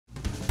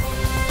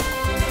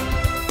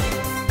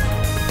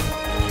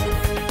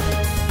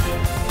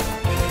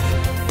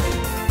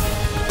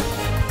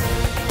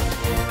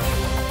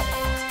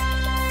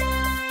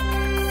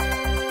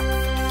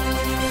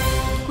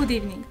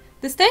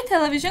state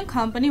television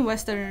company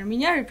Western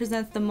Armenia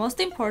represents the most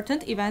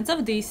important events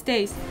of these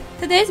days.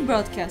 Today's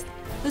broadcast: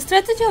 the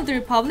strategy of the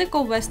Republic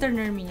of Western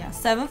Armenia,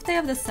 7th day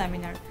of the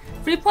seminar,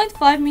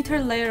 3.5-meter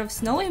layer of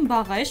snow in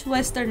Baghesh,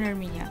 Western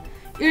Armenia.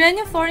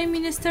 Iranian foreign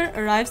minister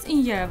arrives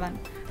in Yerevan.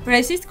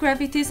 Racist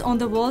graffitis on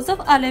the walls of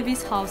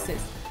Alevis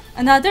houses.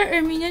 Another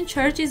Armenian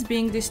church is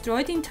being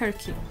destroyed in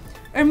Turkey.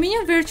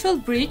 Armenian Virtual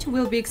Bridge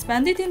will be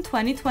expanded in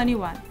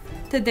 2021.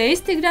 Today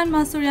is Tigran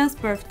Mansuryan's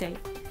birthday.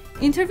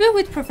 Interview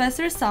with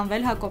Professor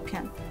Samvel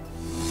Hakobyan.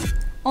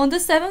 On the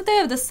 7th day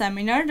of the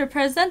seminar, the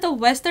president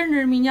of Western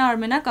Armenia,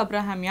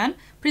 Daghbashyan,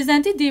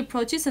 presented the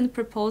approaches and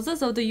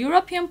proposals of the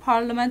European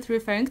Parliament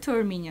referring to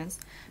Armenians,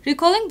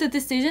 recalling the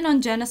decision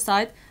on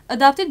genocide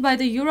adopted by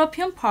the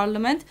European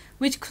Parliament,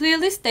 which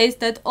clearly states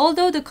that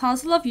although the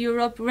Council of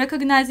Europe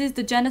recognizes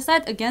the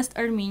genocide against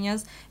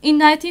Armenians in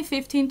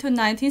 1915 to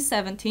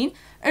 1917,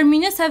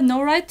 Armenians have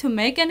no right to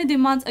make any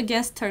demands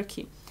against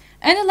Turkey.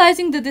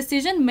 Analyzing the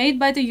decision made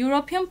by the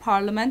European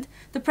Parliament,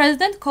 the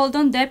President called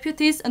on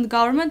deputies and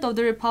government of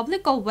the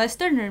Republic of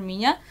Western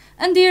Armenia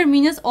and the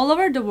Armenians all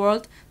over the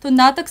world to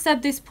not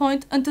accept this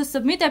point and to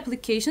submit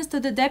applications to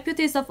the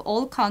deputies of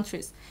all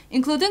countries,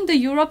 including the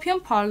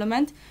European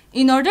Parliament,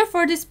 in order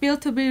for this bill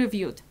to be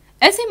reviewed.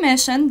 As he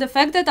mentioned, the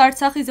fact that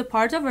Artsakh is a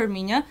part of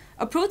Armenia,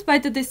 approved by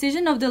the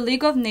decision of the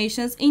League of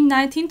Nations in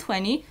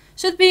 1920,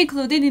 should be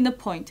included in the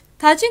point.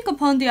 Touching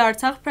upon the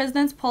Artsakh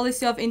President's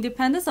policy of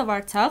independence of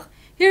Artsakh,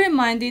 he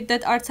reminded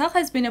that Artsakh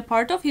has been a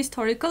part of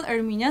historical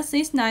Armenia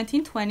since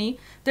 1920,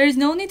 there is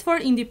no need for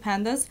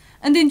independence,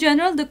 and in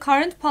general the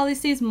current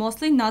policy is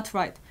mostly not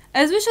right,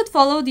 as we should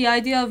follow the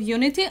idea of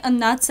unity and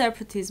not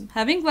separatism,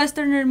 having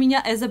Western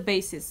Armenia as a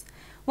basis.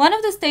 One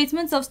of the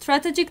statements of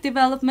strategic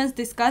developments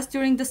discussed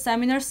during the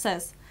seminar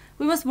says,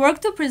 "We must work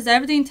to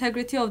preserve the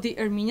integrity of the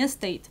Armenian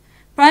state."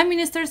 Prime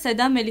Minister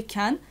Sedam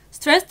Melikyan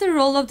stressed the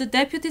role of the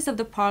deputies of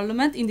the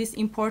parliament in this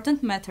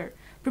important matter,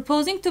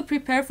 proposing to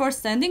prepare for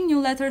sending new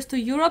letters to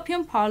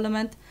European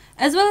Parliament,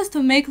 as well as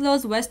to make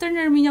laws Western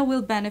Armenia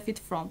will benefit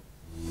from.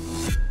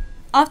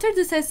 After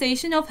the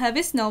cessation of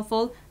heavy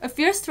snowfall, a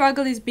fierce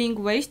struggle is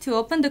being waged to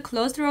open the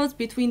closed roads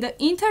between the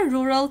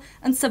inter-rural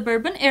and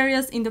suburban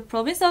areas in the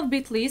province of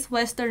Bitlis,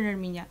 Western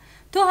Armenia.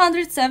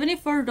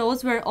 274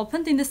 roads were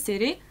opened in the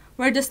city,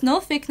 where the snow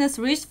thickness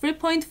reached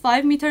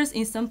 3.5 meters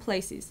in some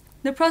places.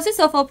 The process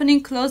of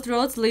opening closed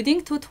roads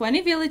leading to 20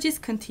 villages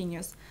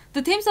continues.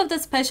 The teams of the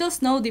Special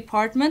Snow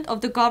Department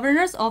of the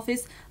Governor's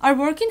Office are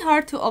working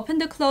hard to open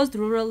the closed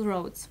rural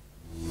roads.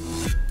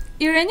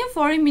 Iranian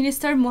Foreign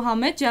Minister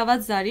Mohammad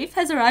Javad Zarif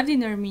has arrived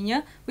in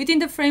Armenia within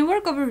the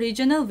framework of a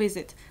regional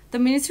visit, the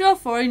Ministry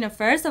of Foreign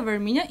Affairs of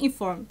Armenia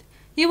informed.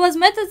 He was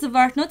met at the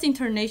Zvartnot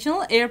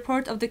International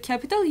Airport of the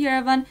capital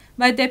Yerevan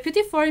by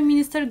Deputy Foreign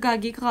Minister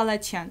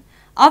Daghbashyan.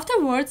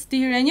 Afterwards,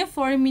 the Iranian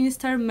Foreign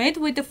Minister met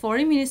with the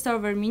Foreign Minister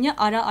of Armenia,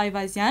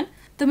 Alevis.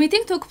 The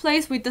meeting took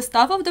place with the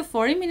staff of the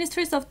foreign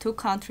ministries of two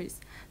countries.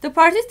 The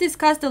parties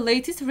discussed the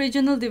latest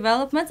regional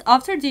developments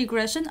after the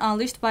aggression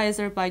unleashed by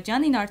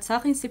Azerbaijan in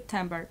Artsakh in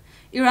September.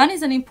 Iran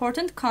is an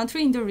important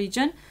country in the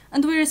region,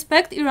 and we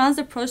respect Iran's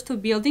approach to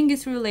building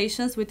its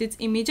relations with its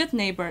immediate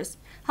neighbors.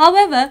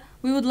 However,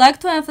 we would like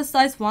to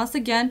emphasize once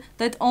again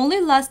that only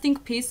lasting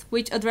peace,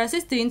 which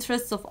addresses the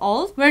interests of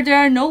all, where there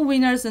are no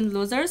winners and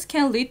losers,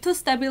 can lead to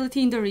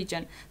stability in the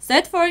region,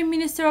 said Foreign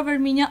Minister of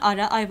Armenia,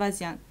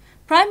 Alevis.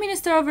 Prime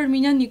Minister of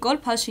Armenia Nikol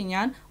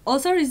Pashinyan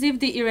also received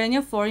the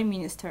Iranian Foreign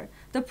Minister.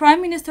 The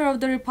Prime Minister of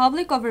the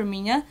Republic of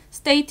Armenia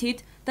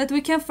stated that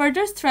we can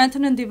further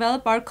strengthen and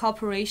develop our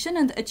cooperation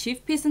and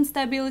achieve peace and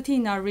stability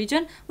in our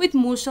region with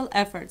mutual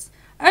efforts.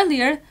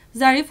 Earlier,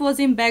 Zarif was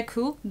in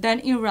Baku, then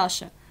in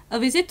Russia. A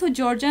visit to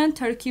Georgia and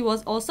Turkey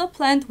was also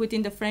planned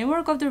within the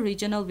framework of the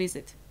regional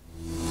visit.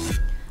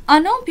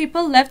 Unknown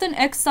people left an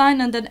X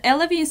sign and an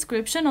Alevi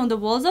inscription on the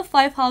walls of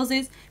 5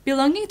 houses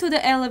belonging to the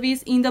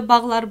Alevis in the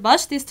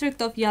Baghesh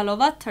district of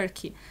Yalova,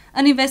 Turkey.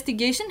 An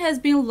investigation has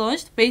been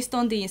launched based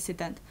on the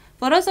incident.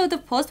 Photos of the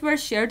post were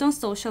shared on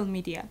social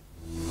media.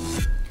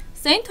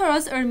 St.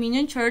 Taras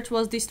Armenian Church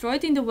was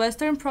destroyed in the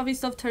western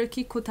province of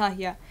Turkey,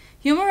 Kütahya.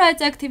 Human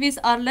rights activist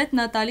Arlet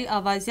Natali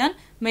Avazyan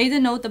made a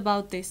note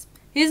about this.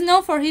 He is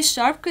known for his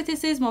sharp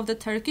criticism of the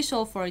Turkish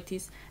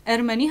authorities.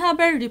 Ermeni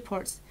Haber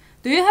reports,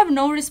 "Do you have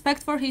no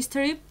respect for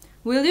history?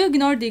 Will you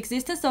ignore the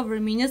existence of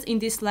Armenians in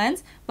these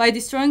lands by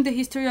destroying the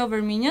history of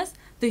Armenians?"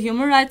 the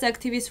human rights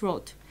activist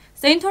wrote.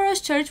 St.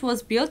 Taras Church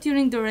was built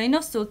during the reign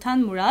of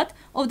Sultan Murad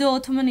of the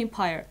Ottoman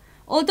Empire.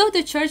 Although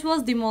the church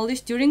was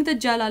demolished during the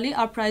Jalali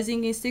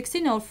uprising in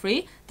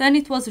 1603, then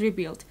it was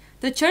rebuilt.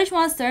 The church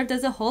once served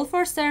as a hall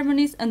for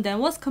ceremonies and then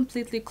was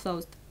completely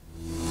closed.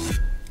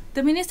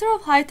 The Minister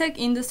of High-Tech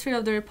Industry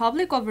of the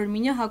Republic of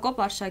Armenia,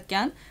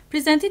 Hakobyan,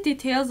 presented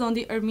details on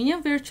the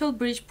Armenian Virtual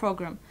Bridge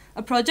program,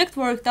 a project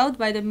worked out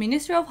by the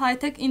Ministry of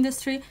High-Tech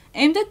Industry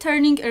aimed at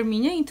turning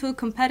Armenia into a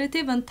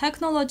competitive and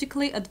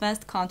technologically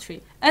advanced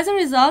country. As a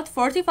result,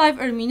 45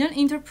 Armenian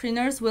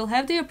entrepreneurs will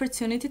have the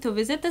opportunity to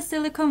visit the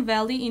Silicon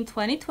Valley in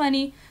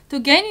 2020 to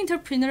gain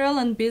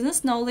entrepreneurial and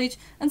business knowledge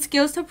and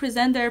skills to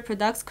present their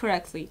products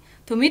correctly,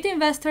 to meet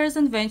investors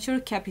and venture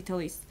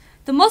capitalists.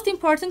 The most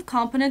important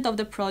component of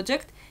the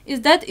project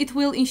is that it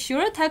will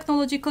ensure a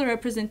technological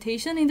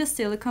representation in the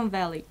Silicon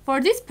Valley. For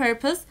this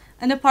purpose,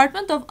 an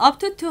apartment of up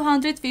to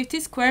 250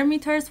 square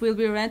meters will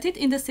be rented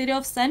in the city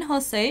of San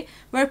Jose,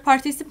 where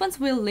participants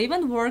will live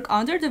and work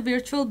under the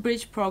Virtual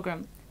Bridge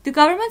program. The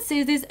government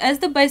sees this as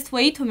the best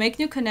way to make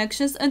new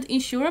connections and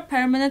ensure a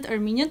permanent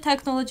Armenian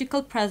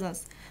technological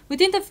presence.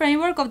 Within the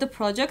framework of the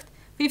project,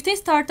 15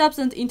 startups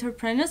and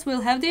entrepreneurs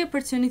will have the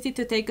opportunity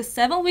to take a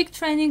 7-week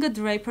training at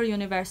Draper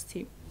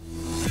University.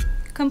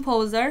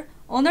 Composer,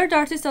 honored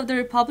artist of the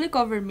Republic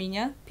of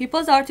Armenia,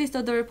 People's Artist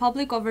of the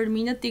Republic of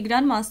Armenia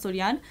Tigran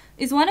Mansuryan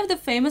is one of the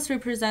famous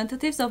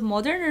representatives of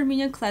modern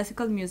Armenian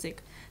classical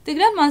music.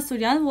 Tigran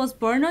Mansuryan was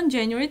born on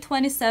January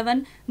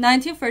 27,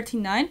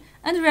 1939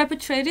 and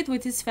repatriated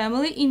with his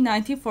family in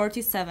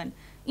 1947.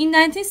 In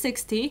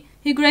 1960,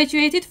 he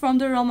graduated from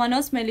the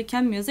Romanos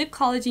Melikian Music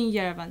College in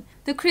Yerevan,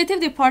 the creative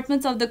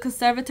departments of the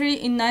conservatory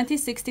in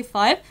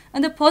 1965,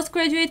 and the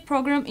postgraduate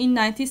program in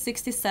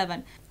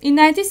 1967. In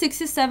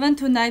 1967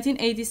 to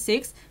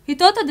 1986, he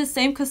taught at the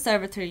same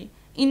conservatory.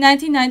 In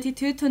 1992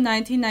 to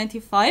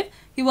 1995,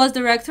 he was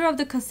director of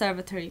the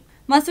conservatory.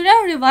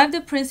 Mansuryan revived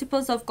the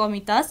principles of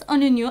komitas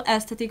on a new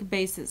aesthetic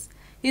basis.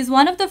 He is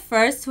one of the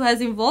first who has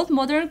involved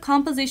modern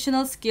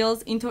compositional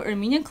skills into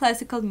Armenian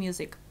classical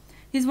music.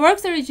 His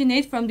works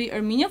originate from the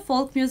Armenian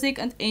folk music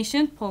and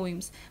ancient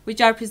poems,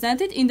 which are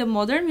presented in the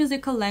modern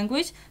musical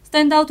language,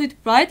 stand out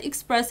with bright,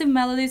 expressive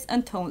melodies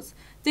and tones.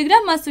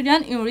 Tigran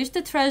Mansuryan enriched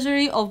the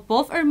treasury of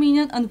both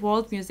Armenian and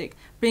world music,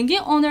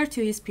 bringing honor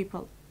to his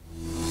people.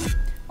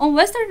 On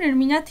Western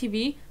Armenia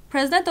TV,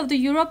 President of the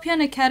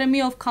European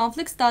Academy of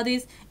Conflict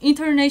Studies,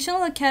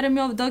 International Academy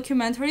of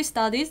Documentary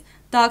Studies,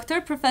 Dr.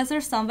 Professor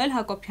Samvel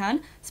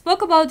Hakobyan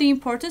spoke about the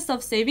importance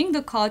of saving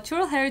the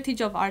cultural heritage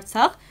of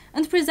Artsakh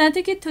and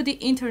presenting it to the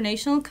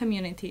international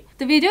community.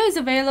 The video is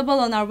available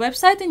on our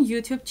website and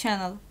YouTube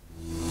channel.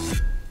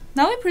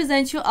 Now we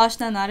present you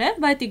Ashna Narev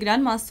by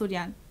Tigran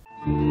Mansuryan.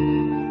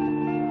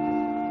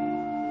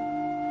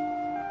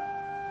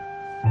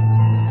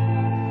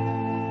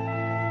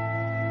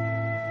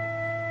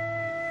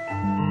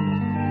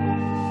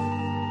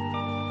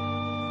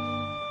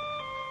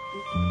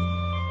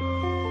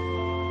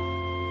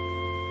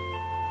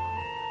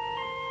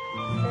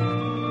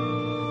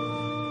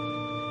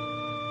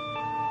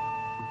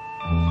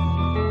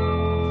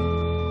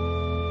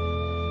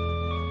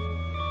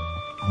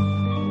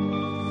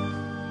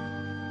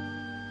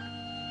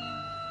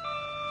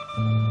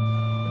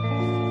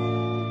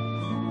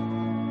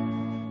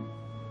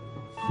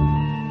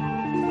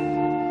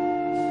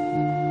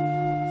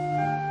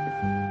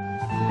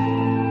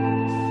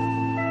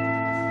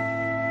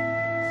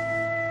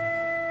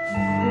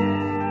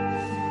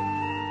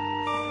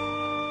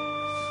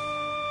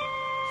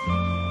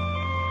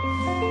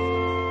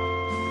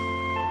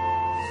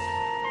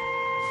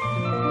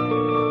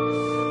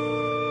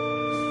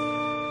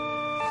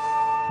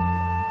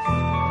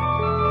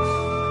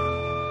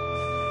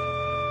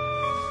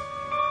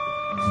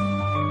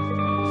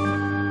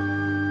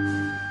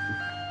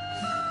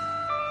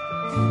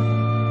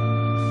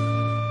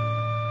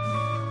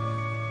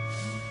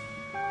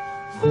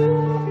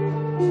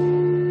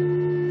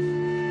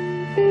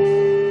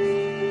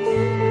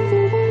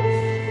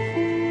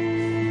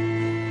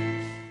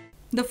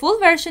 The full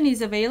version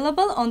is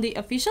available on the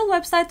official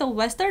website of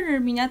Western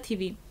Armenia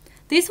TV.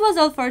 This was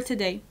all for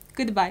today.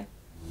 Goodbye.